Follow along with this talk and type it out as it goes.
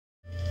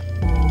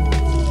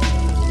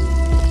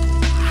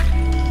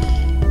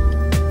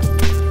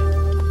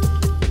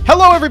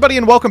Hello, everybody,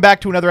 and welcome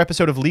back to another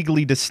episode of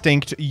Legally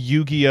Distinct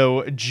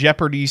Yu-Gi-Oh!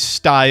 Jeopardy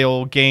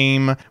style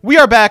game. We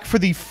are back for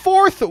the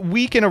 4th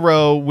week in a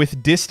row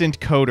with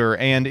Distant Coder,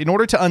 and in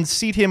order to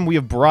unseat him, we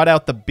have brought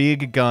out the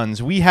big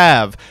guns. We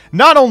have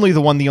not only the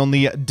one, the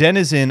only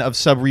denizen of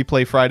Sub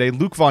Replay Friday,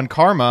 Luke Von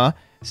Karma.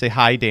 Say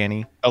hi,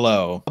 Danny.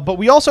 Hello. But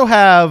we also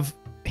have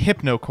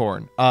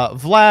Hypnocorn.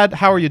 Vlad,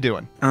 how are you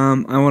doing?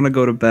 I want to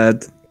go to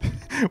bed.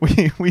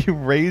 We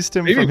raised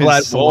him from Vlad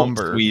his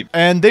slumber.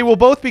 And they will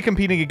both be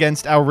competing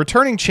against our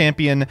returning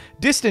champion,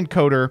 Distant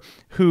Coder,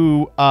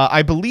 who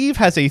I believe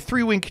has a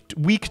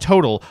 3-week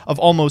total of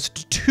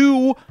almost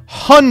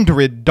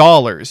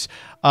 $200.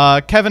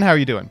 Kevin, how are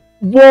you doing?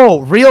 Whoa,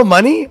 real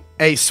money?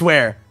 Hey,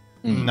 swear.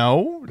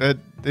 No,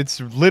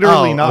 it's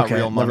literally not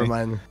real money. Never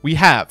mind. We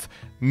have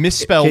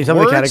misspelled Can you tell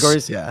me words. the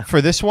categories? Yeah. For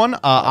this one,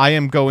 I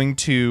am going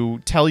to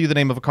tell you the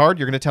name of a card.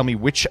 You're going to tell me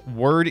which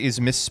word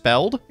is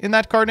misspelled in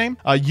that card name.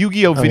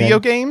 Yu-Gi-Oh! Video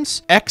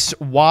games, X,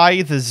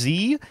 Y, the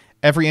Z.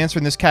 Every answer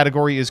in this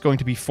category is going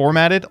to be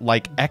formatted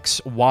like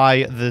X,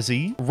 Y, the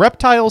Z.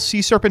 Reptile,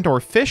 sea serpent,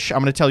 or fish. I'm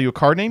going to tell you a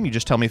card name. You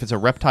just tell me if it's a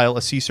reptile,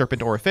 a sea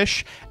serpent, or a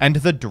fish. And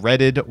the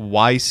dreaded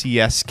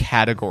YCS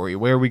category.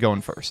 Where are we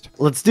going first?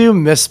 Let's do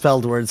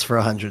misspelled words for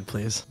 100,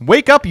 please.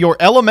 Wake up your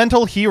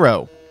elemental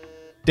hero.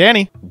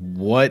 Danny.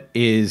 What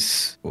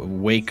is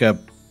wake up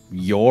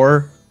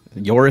your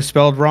is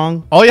spelled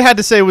wrong? All you had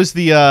to say was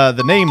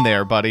the name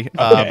there, buddy.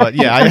 But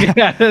yeah,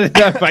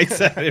 I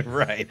said it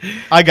right.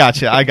 I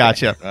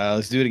gotcha.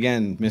 Let's do it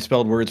again.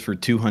 Misspelled words for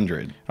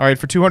 200. All right,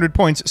 for 200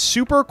 points,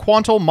 Super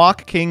Quantal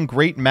Mock King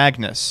Great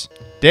Magnus.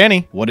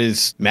 Danny. What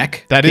is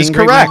mech? That is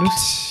correct.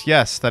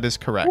 Yes, that is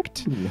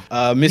correct.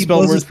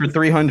 Misspelled words for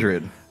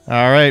 300.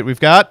 All right, we've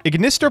got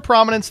Ignister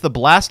Prominence, the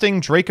Blasting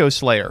Draco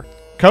Slayer.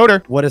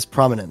 Coder. What is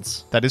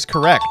prominence? That is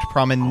correct.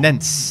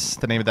 Prominence,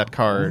 the name of that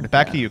card.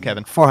 Back to you,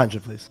 Kevin.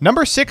 400, please.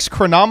 Number 6,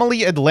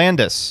 Chronomaly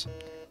Atlantis.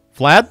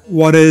 Vlad.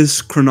 What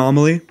is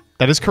chronomaly?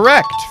 That is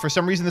correct. For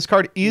some reason, this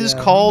card is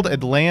called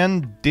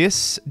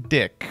Atlantis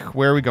Dick.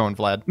 Where are we going,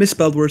 Vlad?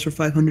 Misspelled words for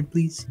 500,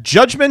 please.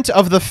 Judgment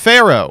of the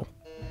Pharaoh.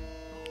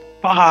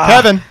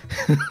 Kevin.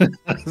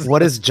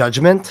 What is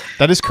judgment?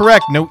 That is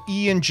correct. No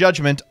E in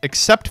judgment,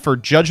 except for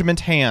Judgment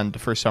Hand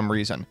for some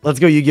reason. Let's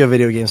go Yu-Gi-Oh!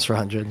 Video games for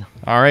 100.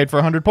 All right, for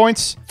 100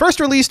 points. First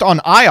released on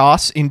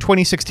iOS in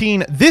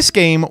 2016, this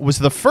game was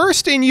the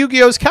first in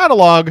Yu-Gi-Oh!'s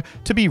catalog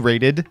to be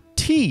rated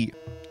T.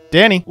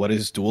 Danny. What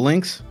is Duel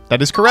Links?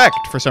 That is correct.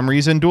 For some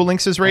reason, Duel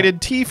Links is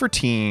rated T for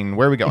teen.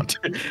 Where are we going?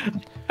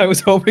 I was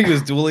hoping it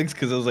was Duel Links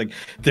because I was like,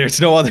 there's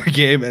no other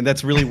game, and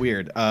that's really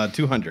weird.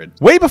 200.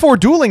 Way before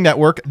Dueling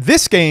Network,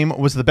 this game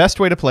was the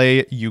best way to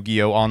play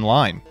Yu-Gi-Oh!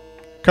 Online.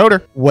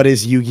 Coder. What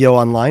is Yu-Gi-Oh!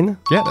 Online?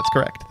 Yeah, that's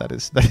correct. That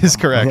is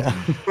correct.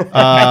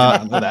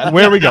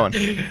 Where are we going?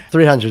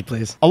 300,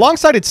 please.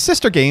 Alongside its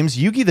sister games,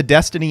 Yu-Gi the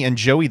Destiny and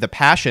Joey the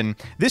Passion,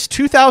 this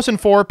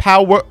 2004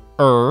 Power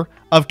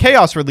of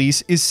Chaos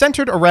release is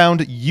centered around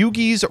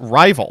Yugi's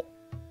rival.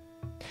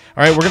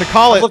 All right, we're going to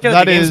call it,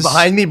 that is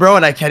behind me, bro,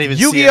 and I can't even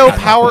see it. Yu-Gi-Oh!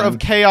 Power of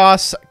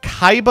Chaos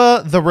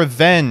Kaiba the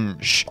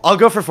Revenge. I'll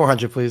go for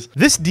 400, please.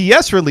 This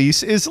DS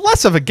release is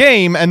less of a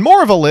game and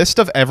more of a list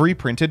of every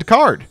printed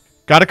card.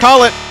 Gotta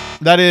call it.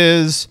 That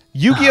is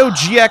Yu-Gi-Oh!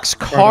 GX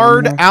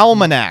Card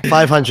Almanac.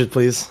 500,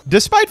 please.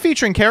 Despite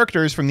featuring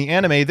characters from the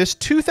anime, this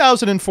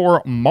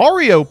 2004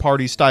 Mario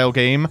Party style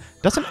game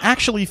doesn't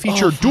actually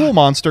feature duel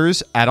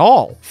monsters at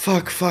all.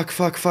 Fuck.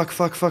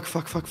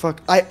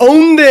 I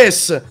own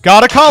this.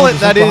 Gotta call it.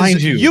 That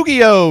is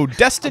Yu-Gi-Oh!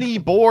 Destiny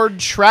Board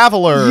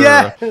Traveler.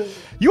 Yeah.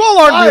 You all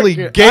aren't really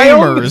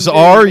gamers,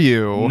 are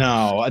you?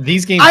 No,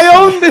 these games. I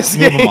own this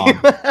game.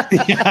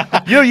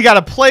 You know, you got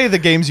to play the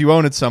games you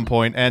own at some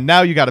point, and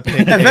now you got to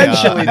pick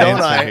Eventually, don't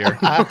I? Here.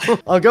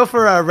 I'll go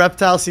for a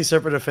reptile, sea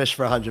serpent, or fish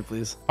for 100,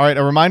 please. All right,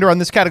 a reminder on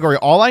this category.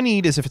 All I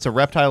need is if it's a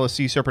reptile, a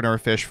sea serpent, or a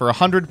fish for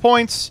 100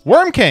 points.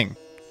 Worm King.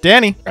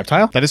 Danny.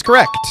 Reptile? That is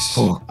correct.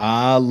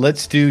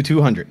 Let's do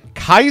 200.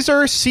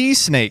 Kaiser Sea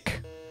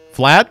Snake.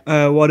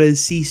 Vlad? What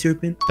is sea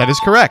serpent? That is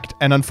correct.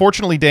 And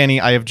unfortunately,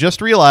 Danny, I have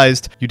just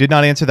realized you did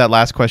not answer that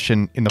last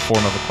question in the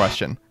form of a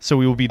question. So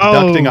we will be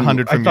deducting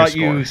 100 from your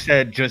score. I thought you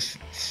said just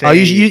say... Oh,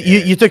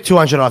 you took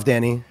 200 off,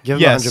 Danny. Give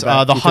him yes, 100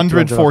 back. The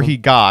 100 for he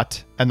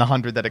got, and the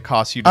 100 that it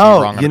costs you to be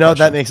wrong on you know,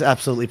 question. that makes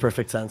absolutely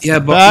perfect sense. Yeah,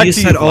 but you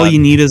said all you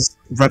need is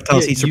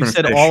reptile, sea serpent, You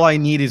said or fish. all I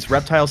need is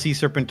reptile, sea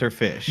serpent, or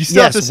fish. You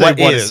still have to say what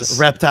is is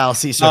reptile,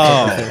 sea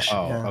serpent, or fish.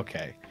 Oh, Yeah.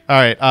 okay. All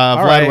right,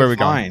 Vlad, where are we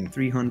going?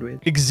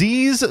 300.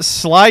 Xyz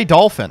Sly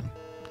Dolphin.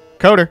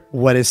 Coder.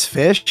 What is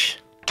fish?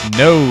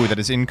 No, that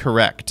is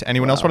incorrect.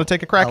 Anyone else want to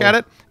take a crack at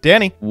it?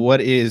 Danny. What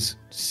is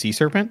sea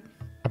serpent?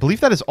 I believe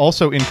that is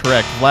also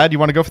incorrect. Vlad, you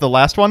want to go for the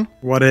last one?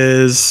 What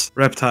is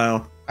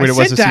reptile? Wait, it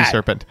was a sea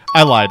serpent.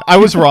 I lied. I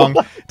was wrong.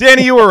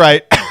 Danny, you were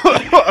right.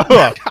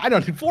 I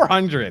don't need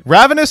 400.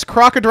 Ravenous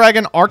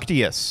Crocoddragon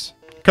Arctius.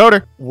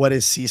 Coder. What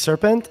is sea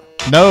serpent?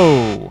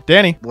 No.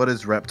 Danny. What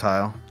is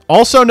reptile?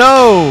 Also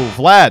no.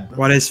 Vlad.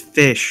 What is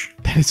fish?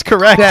 That is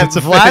correct. Damn, It's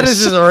a Vlad fish.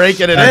 is just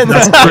raking it in.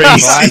 That's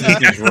crazy.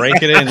 Just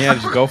rake it in. Yeah,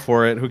 just go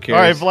for it. Who cares?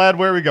 All right, Vlad,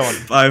 where are we going?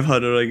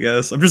 500, I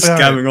guess. I'm just All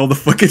right. scamming all the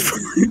fucking.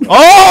 Oh, it's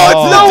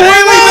Oh, the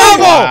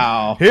Daily Double!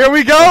 wow. Here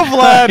we go,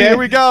 Vlad. Okay. Here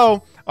we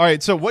go. All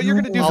right, so what you're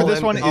going to do for All this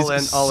in, one all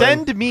is in, all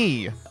send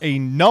me a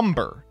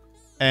number,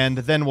 and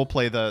then we'll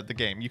play the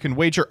game. You can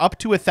wager up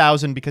to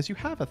 1,000 because you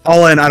have 1,000.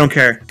 All in, I don't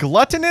care.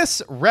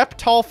 Gluttonous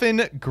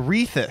Reptolphin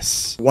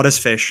Grethus. What is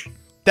fish?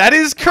 That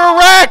is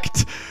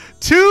correct!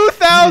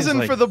 2,000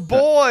 like for the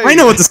boy. I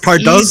know what this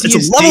card does. It's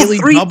Easiest a level daily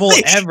 3 double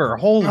fish. ever.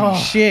 Holy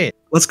shit.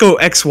 Let's go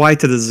XY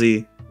to the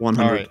Z.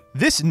 100. All right.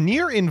 This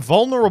near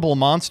invulnerable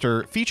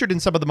monster featured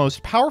in some of the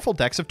most powerful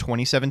decks of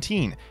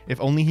 2017, if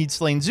only he'd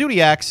slain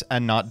Zodiacs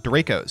and not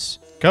Dracos.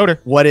 Coder.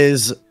 What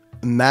is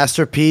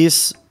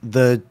Masterpiece,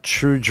 the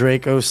true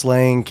Draco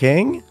slaying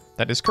king?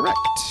 That is correct.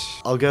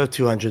 I'll go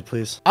 200,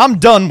 please. I'm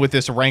done with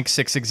this rank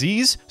 6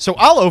 Xyz, so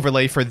I'll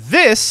overlay for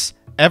this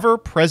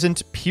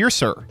ever-present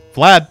Piercer.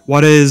 Vlad.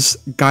 What is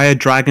Gaia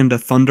Dragon the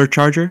Thunder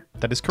Charger?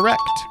 That is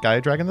correct. Gaia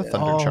Dragon the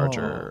Thunder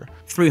Charger.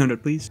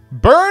 300, please.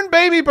 Burn,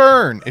 baby,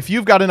 burn! If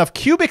you've got enough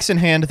cubics in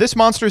hand, this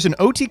monster is an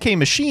OTK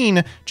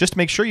machine. Just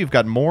make sure you've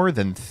got more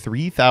than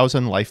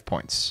 3,000 life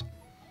points.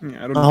 Yeah, I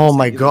don't know Oh what to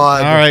my say.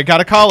 god. All right,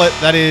 gotta call it.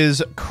 That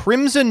is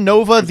Crimson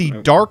Nova, the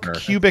Dark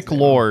Cubic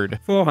Lord.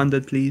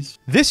 400, please.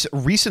 This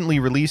recently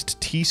released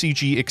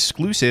TCG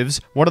exclusives,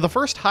 one of the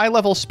first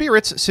high-level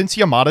spirits since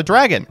Yamada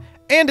Dragon,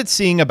 and it's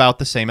seeing about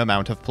the same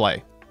amount of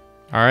play.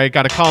 All right,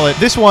 gotta call it.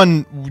 This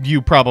one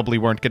you probably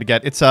weren't gonna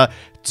get. It's a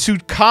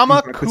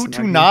Tsukama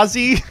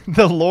Kutunazi,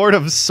 the Lord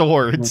of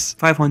Swords.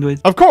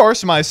 500. Of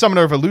course, my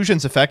Summoner of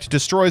Illusions effect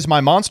destroys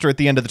my monster at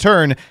the end of the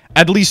turn.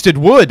 At least it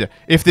would,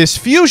 if this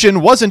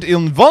fusion wasn't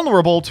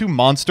invulnerable to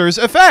monsters'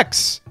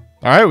 effects.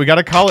 All right, we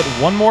gotta call it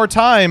one more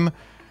time.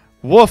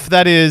 Woof,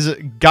 that is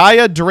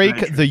Gaia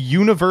Drake, the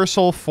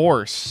Universal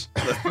Force.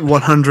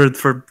 100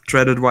 for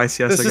dreaded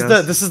YCS, This I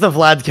is guess. the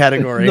Vlad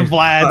category. The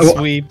Vlad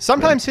sweep.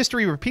 Sometimes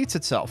history repeats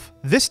itself.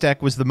 This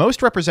deck was the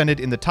most represented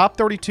in the top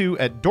 32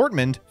 at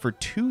Dortmund for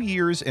 2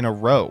 years in a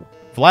row.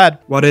 Vlad,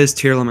 What is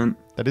Tearlament?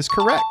 that is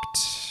correct.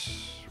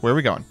 Where are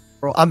we going?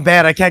 Bro, I'm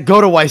bad. I can't go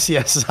to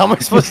YCS. How am I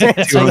supposed to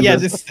answer? So yeah,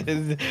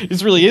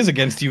 this really is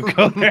against you,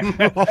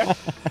 Coder.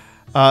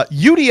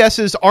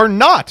 UDSs are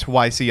not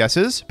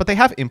YCSs, but they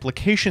have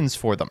implications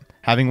for them.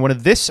 Having one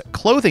of this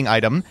clothing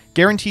item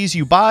guarantees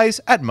you buys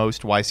at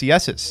most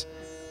YCSs.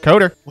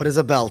 Coder, What is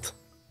a belt?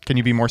 can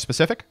you be more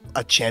specific?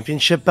 A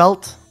championship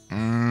belt?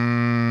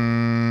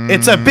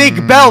 It's a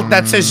big belt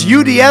that says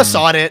UDS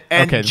on it,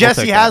 and Okay, we'll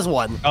Jesse take has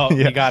one. Oh,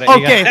 Yeah. you got it.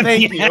 Okay,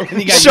 thank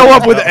you. Show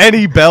up with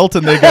any belt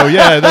and they go,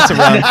 yeah, that's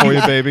around for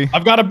you, baby.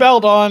 I've got a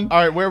belt on. All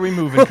right, where are we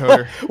moving,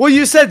 Coder? Well,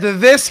 you said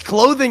this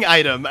clothing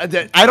item.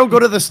 I don't go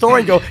to the store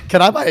and go,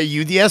 can I buy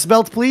a UDS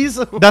belt, please?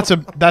 That's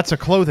a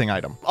clothing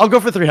item. I'll go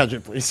for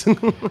 300, please.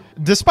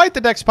 Despite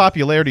the deck's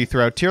popularity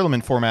throughout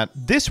Tearlament format,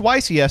 this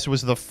YCS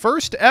was the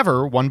first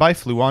ever won by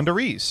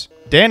Fluonderees.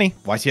 Danny.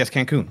 YCS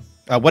Cancun.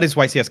 What is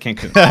YCS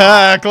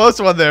Cancun?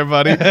 Close one there,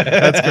 buddy.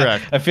 That's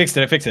correct. I fixed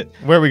it.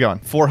 Where are we going?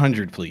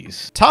 400,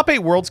 please. Top 8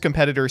 Worlds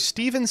competitor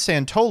Steven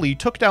Santoli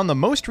took down the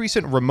most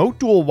recent Remote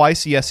Duel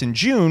YCS in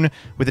June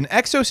with an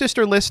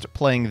Exosister list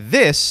playing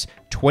this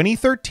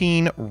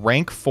 2013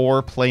 Rank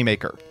 4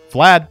 Playmaker.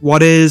 Vlad.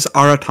 What is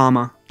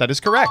Aratama? That is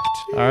correct.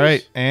 All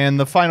right, and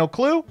the final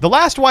clue. The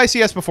last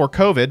YCS before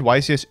COVID,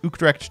 YCS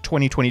Utrecht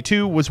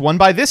 2022, was won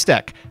by this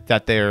deck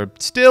that they're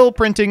still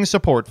printing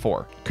support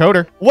for.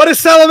 Coder. What is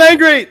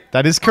Salamangreat?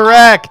 That is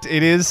correct.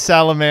 It is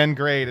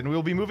Salamangreat, and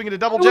we'll be moving into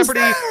Double was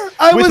Jeopardy there.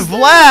 I with was there.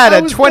 Vlad I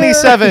at was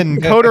 27,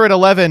 Coder at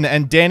 11,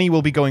 and Danny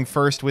will be going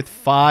first with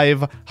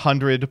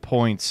 500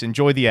 points.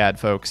 Enjoy the ad,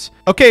 folks.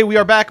 Okay, we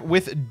are back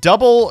with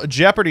Double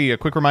Jeopardy. A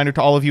quick reminder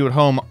to all of you at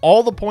home,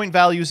 all the point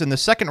values in the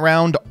second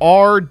round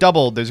are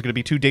doubled. There's going to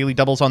be 2 daily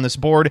doubles on this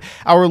board.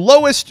 Our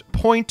lowest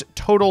point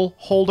total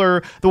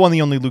holder, the one,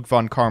 the only Luke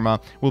Von Karma,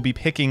 will be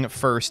picking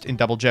first in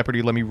Double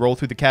Jeopardy. Let me roll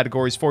through the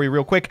categories for you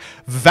real quick.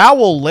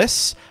 Vowel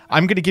lists.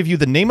 I'm going to give you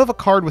the name of a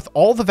card with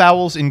all the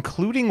vowels,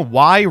 including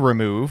Y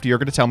removed. You're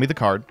going to tell me the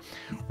card.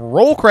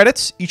 Roll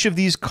credits. Each of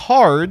these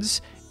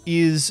cards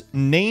is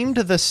named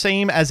the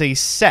same as a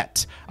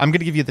set. I'm going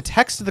to give you the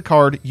text of the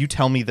card. You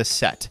tell me the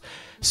set.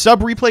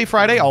 Sub Replay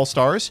Friday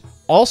All-Stars,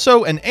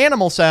 also an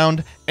animal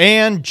sound,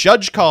 and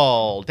Judge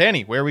Call.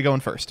 Danny, where are we going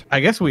first?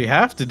 I guess we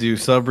have to do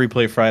Sub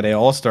Replay Friday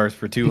All-Stars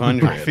for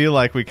 200. I feel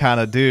like we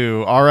kind of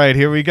do. All right,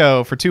 here we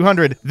go. For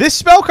 200, this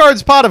spell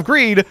card's Pot of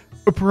Greed,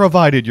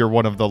 provided you're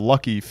one of the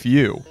lucky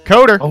few.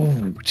 Coder.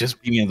 Oh, just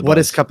being in the What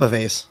buzz. is Cup of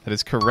Ace? That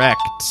is correct.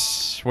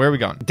 Where are we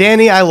going?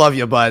 Danny, I love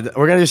you, bud.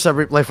 We're going to do Sub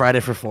Replay Friday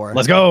for 4.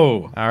 Let's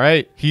go. All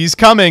right, he's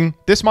coming.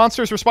 This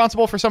monster is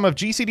responsible for some of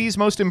GCD's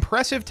most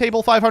impressive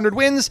Table 500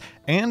 wins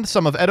and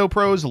some of Edo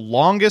Pro's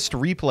longest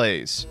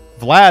replays.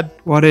 Vlad.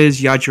 What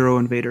is Yajiro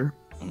Invader?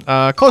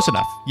 Close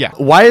enough. Yeah.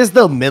 Why is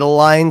the middle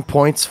line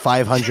points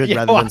 500 Yeah,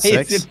 rather why than is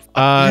 6? it-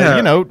 Yeah.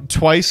 You know,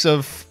 twice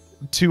of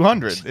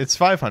 200. It's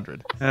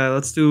 500.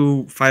 Let's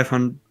do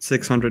 500,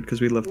 600 because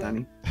we love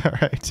Danny. All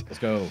right. Let's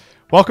go.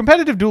 While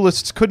competitive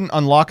duelists couldn't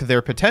unlock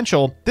their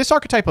potential, this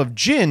archetype of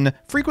Jinn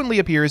frequently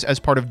appears as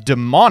part of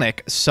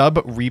demonic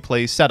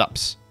sub-replay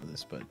setups.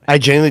 I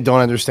genuinely don't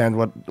understand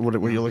what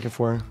you're looking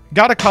for.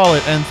 Gotta call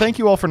it, and thank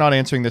you all for not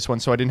answering this one,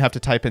 so I didn't have to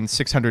type in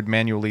 600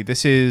 manually.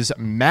 This is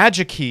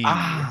Magikey.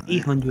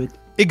 800.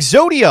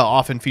 Exodia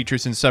often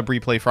features in Sub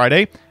Replay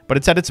Friday, but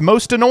it's at its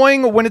most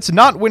annoying when it's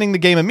not winning the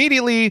game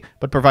immediately,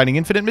 but providing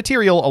infinite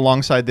material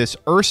alongside this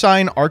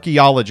Ursine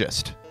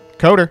archaeologist.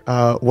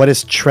 Coder. What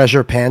is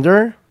Treasure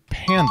Pander?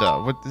 Panda.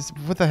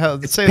 What the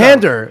hell? Say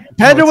Pander. That.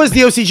 Pander was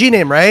the OCG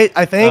name, right?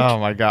 I think. Oh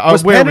my god.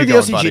 Was Where Pander are we the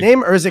going, OCG buddy?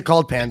 name, or is it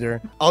called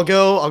Pander? I'll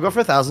go for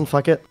 1,000.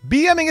 Fuck it.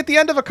 BMing at the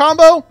end of a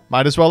combo?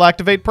 Might as well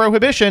activate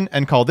Prohibition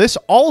and call this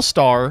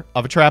All-Star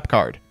of a trap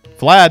card.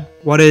 Vlad.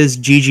 What is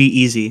GG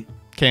Easy?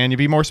 Can you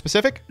be more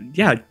specific?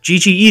 Yeah,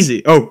 GG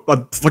Easy. Oh,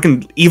 a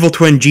fucking evil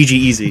twin GG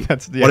Easy.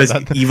 What is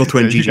evil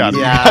twin you GG got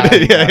Easy?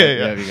 it.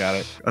 Yeah, you got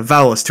it. A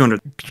vowel is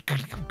 200.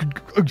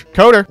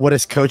 Coder. What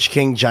is Coach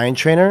King Giant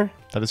Trainer?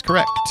 That is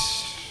correct.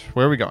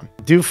 Where are we going?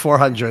 Do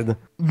 400. All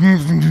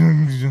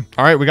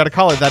right, we got to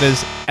call it. That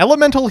is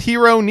Elemental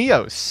Hero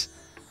Neos.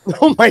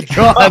 Oh my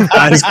god.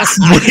 That is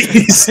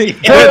crazy.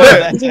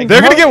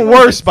 They're going to get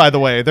worse, by the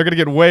way. They're going to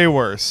get way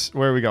worse.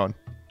 Where are we going?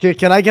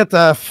 Can I get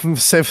the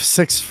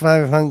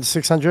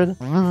 600?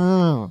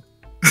 All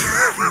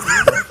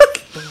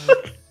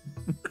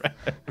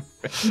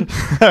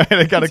right,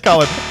 I got to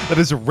call it. That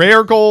is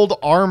Rare Gold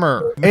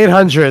Armor.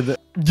 800.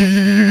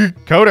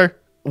 Coder.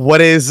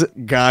 What is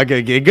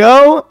Gaga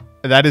Gigo?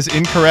 That is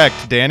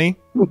incorrect, Danny.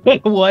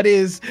 What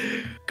is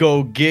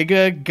Go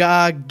Giga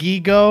Ga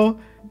Gigo?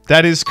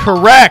 That is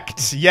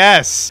correct.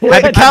 Yes. Had to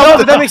Had to count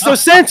count that makes no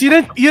sense. You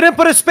didn't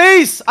put a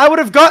space. I would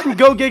have gotten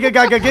Go Giga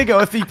Gaga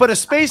Gigo if you put a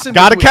space in.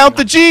 Gotta between. count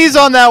the G's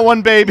on that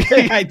one, baby.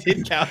 I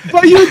did count.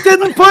 But you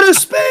didn't put a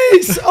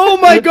space. Oh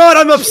my god,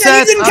 I'm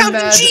upset. didn't I'm count the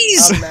mad.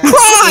 G's. I'm mad.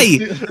 Cry.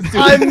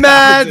 I'm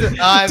mad.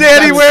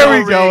 Danny, I'm where so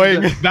are we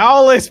going?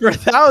 Vowel list for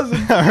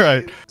 1,000. All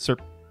right. Sir.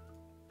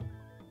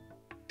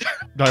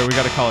 No, we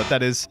got to call it.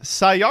 That is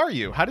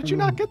Sayaru. How did you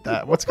not get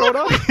that? What's going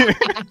on here?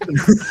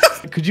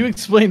 Could you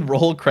explain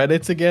roll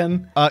credits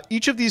again?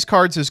 Each of these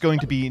cards is going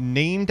to be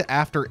named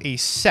after a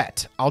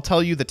set. I'll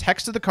tell you the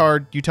text of the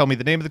card. You tell me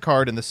the name of the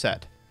card and the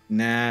set.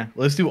 Nah.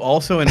 Let's do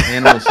also an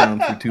animal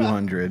sound for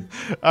 200.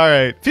 All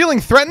right. Feeling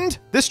threatened?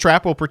 This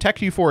trap will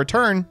protect you for a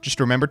turn.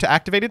 Just remember to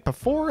activate it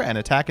before an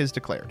attack is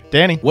declared.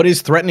 Danny. What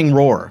is threatening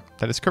roar?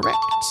 That is correct.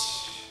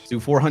 Do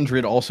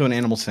 400, also an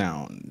animal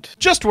sound.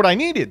 Just what I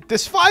needed.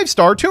 This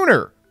 5-star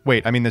tuner.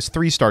 Wait, I mean this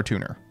 3-star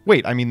tuner.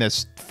 Wait, I mean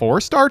this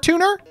 4-star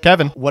tuner?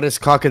 Kevin. What is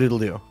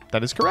Cockadoodle-Doo?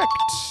 That is correct.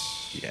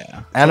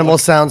 Yeah. Animal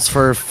sounds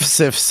for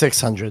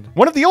 600.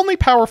 One of the only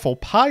powerful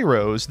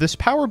pyros, this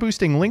power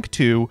boosting Link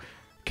 2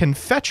 can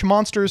fetch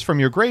monsters from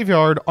your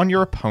graveyard on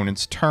your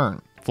opponent's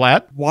turn.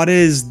 Vlad? What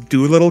is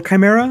Doolittle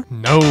Chimera?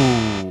 No.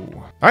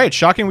 All right,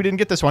 shocking we didn't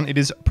get this one. It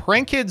is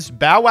Prankid's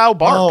Bow Wow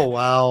Bark. Oh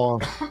wow.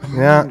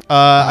 Yeah.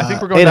 I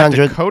think we're going 800.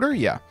 back to Coder.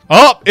 Yeah.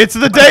 Oh, it's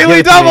the Daily Give it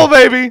to Double, me.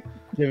 baby.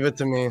 Give it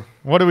to me.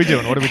 What are we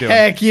doing? What are we doing?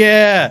 Heck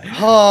yeah.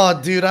 Oh,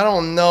 dude, I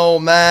don't know,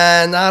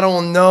 man. I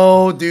don't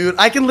know, dude.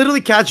 I can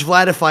literally catch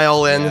Vlad if I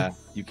all in. Yeah,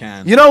 you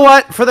can. You know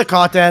what? For the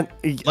content,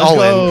 all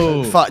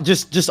go. in.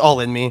 Just all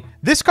in me.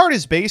 This card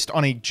is based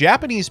on a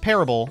Japanese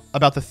parable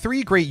about the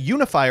 3 great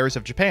unifiers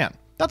of Japan.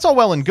 That's all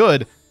well and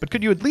good, but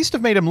could you at least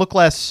have made him look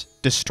less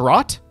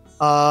distraught?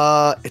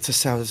 It's a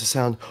sound. It's a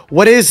sound.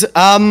 What is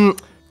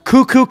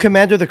Cuckoo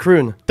Commander the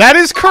Croon? That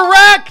is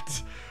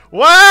correct!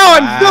 Wow,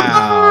 and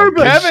Wow, the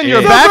good Kevin, you're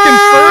shit. back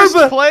in The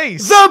first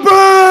place. The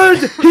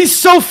bird. He's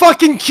so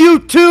fucking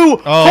cute too.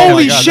 Oh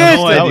Holy my God, shit! that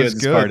no idea was what this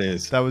good. card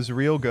is. That was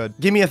real good.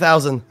 Give me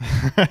 1,000.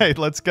 All right,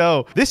 let's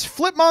go. This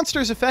Flip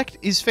Monsters effect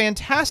is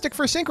fantastic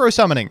for synchro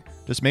summoning.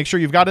 Just make sure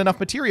you've got enough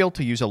material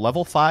to use a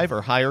level 5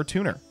 or higher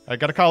tuner. I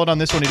gotta call it on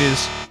this one. It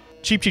is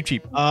cheap, cheap,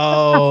 cheap.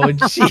 Oh,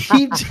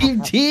 cheap.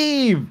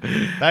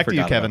 Back to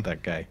you, Forgot Kevin.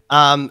 about that guy.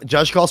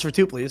 Judge calls for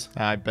 2, please.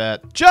 I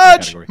bet.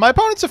 Judge, Category. my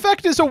opponent's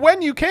effect is a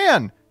when you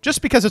can.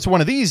 Just because it's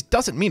one of these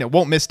doesn't mean it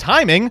won't miss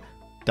timing,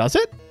 does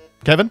it?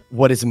 Kevin?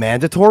 What is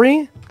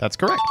mandatory? That's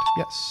correct.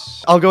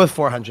 Yes. I'll go with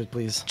 400,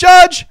 please.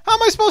 Judge, how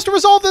am I supposed to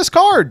resolve this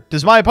card?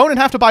 Does my opponent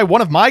have to buy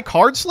one of my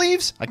card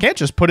sleeves? I can't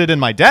just put it in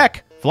my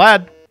deck.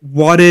 Vlad?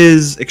 What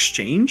is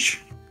Exchange?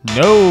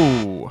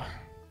 No.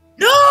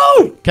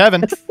 No!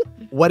 Kevin?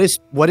 What is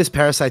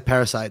Parasite?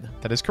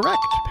 That is correct.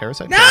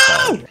 Parasite.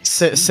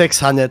 Parasite.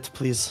 600,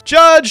 please.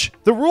 Judge,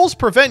 the rules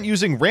prevent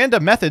using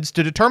random methods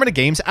to determine a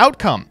game's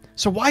outcome.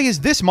 So why is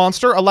this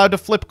monster allowed to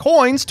flip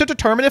coins to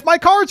determine if my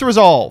cards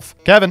resolve?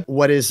 Kevin?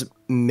 What is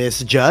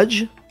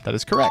Misjudge? That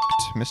is correct.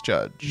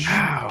 Misjudge.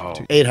 Wow.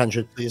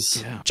 800,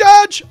 please.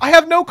 Judge, I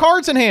have no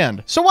cards in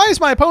hand. So why is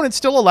my opponent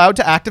still allowed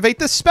to activate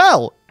this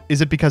spell? Is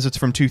it because it's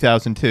from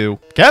 2002?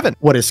 Kevin?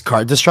 What is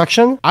Card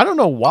Destruction? I don't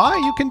know why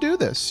you can do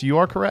this. You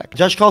are correct.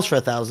 Judge calls for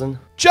 1,000.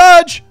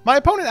 Judge, my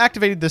opponent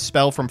activated this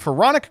spell from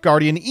Pharaonic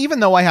Guardian even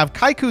though I have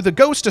Kaiku the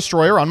Ghost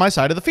Destroyer on my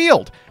side of the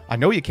field. I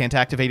know you can't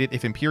activate it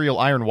if Imperial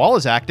Iron Wall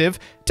is active.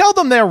 Tell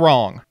them they're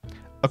wrong.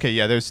 Okay,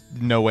 yeah, there's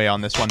no way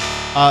on this one.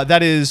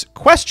 That is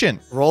question.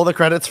 Roll the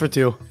credits for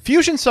 2.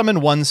 Fusion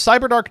summon 1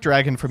 Cyberdark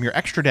Dragon from your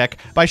extra deck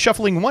by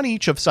shuffling 1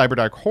 each of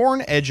Cyberdark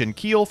Horn, Edge, and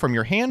Keel from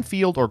your hand,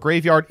 field, or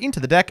graveyard into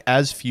the deck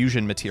as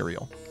fusion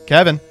material.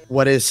 Kevin.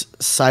 What is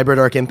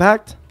Cyberdark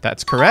Impact?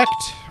 That's correct.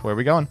 Where are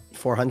we going?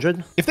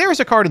 400. If there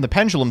is a card in the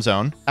Pendulum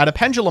Zone, add a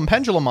Pendulum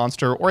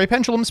monster or a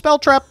Pendulum spell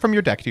trap from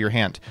your deck to your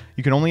hand.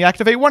 You can only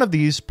activate one of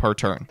these per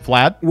turn.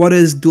 Vlad? What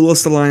is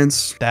Duelist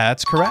Alliance?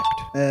 That's correct.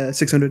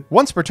 600.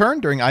 Once per turn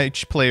during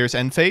each player's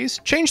end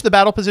phase, change the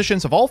battle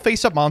positions of all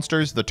face-up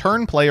monsters the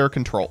turn player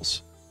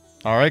controls.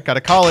 All right, gotta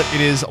call it.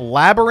 It is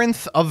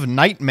Labyrinth of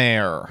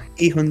Nightmare.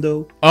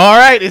 800. All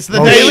right, it's the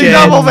daily shit.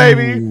 double,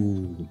 baby.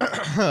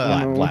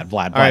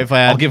 Vlad. All right,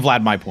 Vlad. I'll give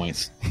Vlad my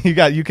points.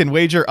 You can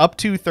wager up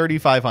to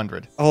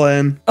 3,500. All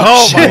in.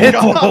 Oh my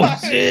god. Oh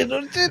shit!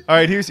 All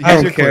right, here's I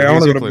your don't clue. care. I Here's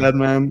want to your go to clue. bed,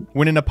 man.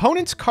 When an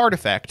opponent's card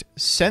effect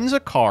sends a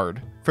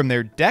card from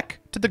their deck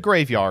to the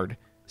graveyard,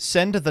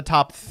 send the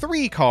top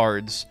 3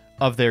 cards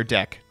of their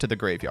deck to the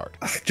graveyard.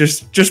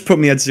 Just put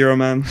me at 0,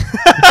 man.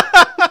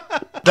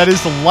 That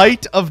is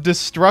Light of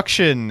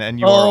Destruction, and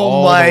you are Oh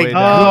all my the way down.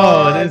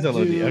 God. Oh, it is a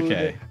dude.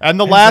 okay. And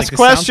the It's last like the sounds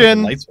like the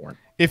question: lights weren't.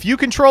 if you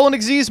control an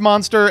Xyz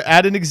monster,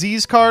 add an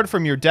Xyz card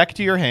from your deck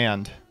to your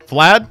hand.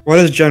 Vlad? What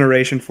is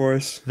Generation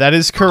Force? That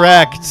is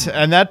correct,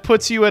 and that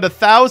puts you at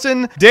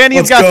 1,000. Danny,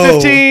 you've Let's got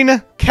go.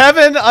 15.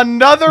 Kevin,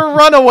 another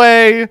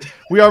runaway.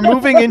 We are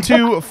moving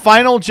into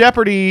Final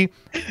Jeopardy,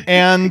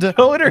 and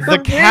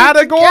the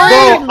category.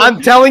 Bro,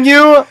 I'm telling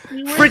you,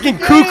 freaking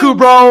cuckoo,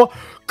 bro.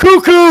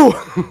 Cuckoo!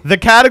 The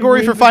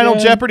category for Final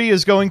Jeopardy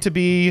is going to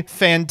be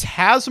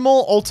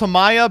Phantasmal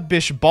Ultimaya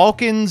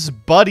Bishbalkan's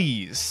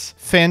Buddies.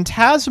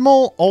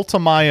 Phantasmal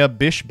Ultimaya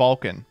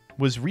Bishbalkan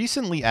was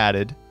recently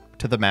added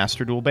to the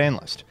Master Duel ban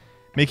list,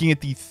 making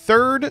it the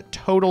 3rd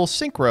total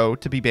synchro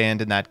to be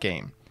banned in that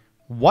game.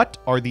 What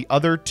are the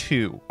other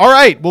 2? All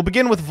right, we'll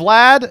begin with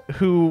Vlad,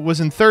 who was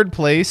in 3rd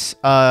place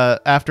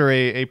after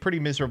a pretty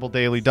miserable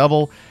daily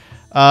double.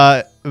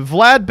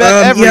 Vlad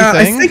bet everything. Yeah,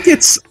 I think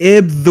it's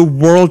Ib, the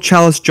World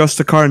Chalice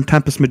Justicar, and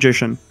Tempest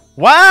Magician.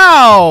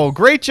 Wow,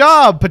 great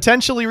job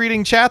potentially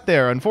reading chat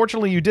there.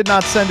 Unfortunately, you did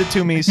not send it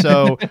to me,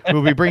 so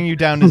we'll be bringing you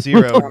down to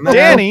 0.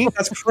 Danny,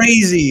 That's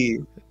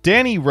crazy.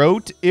 Danny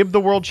wrote Ib the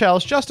World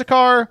Chalice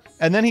Justicar,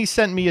 and then he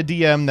sent me a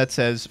DM that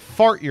says,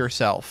 fart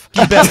yourself.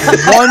 He bet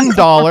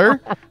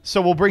 $1,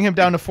 so we'll bring him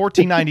down to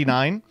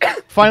 $14.99.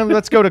 Finally,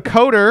 let's go to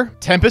Coder,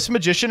 Tempest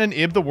Magician, and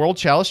Ib the World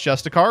Chalice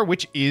Justicar,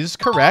 which is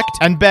correct,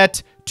 and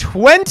bet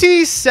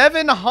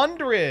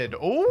 2,700.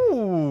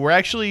 Ooh, we're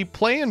actually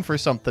playing for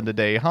something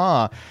today,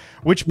 huh?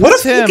 Which What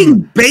puts a him... fucking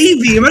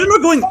baby! Imagine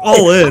not going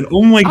all in.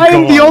 Oh my god. I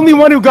am the only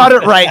one who got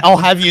it right, I'll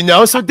have you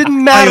know, so it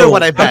didn't matter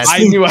what I bet.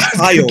 I knew I was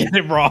Kyle. gonna get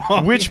it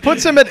wrong. Which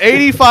puts him at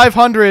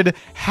 8,500.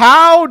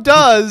 How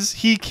does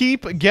he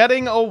keep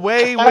getting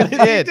away with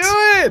it? Do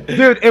it.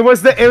 Dude, it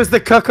was the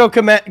cuckoo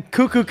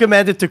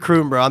commanded to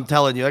croon, bro. I'm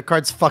telling you, that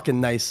card's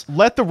fucking nice.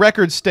 Let the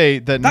record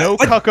state that no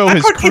Like, cucko that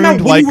has card came out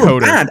crooned when like you were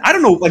Coder. banned. I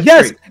don't know. Like,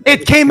 Yes, straight.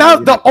 it came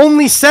out the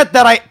only set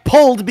that I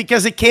pulled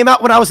because it came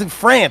out when I was in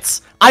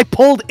France. I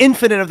pulled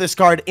Infinite of this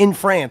card in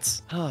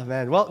France. Oh,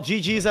 man. Well,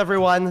 GG's,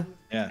 everyone.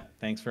 Yeah.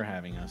 Thanks for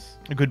having us.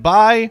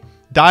 Goodbye.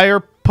 Dyer,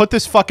 put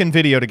this fucking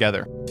video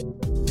together.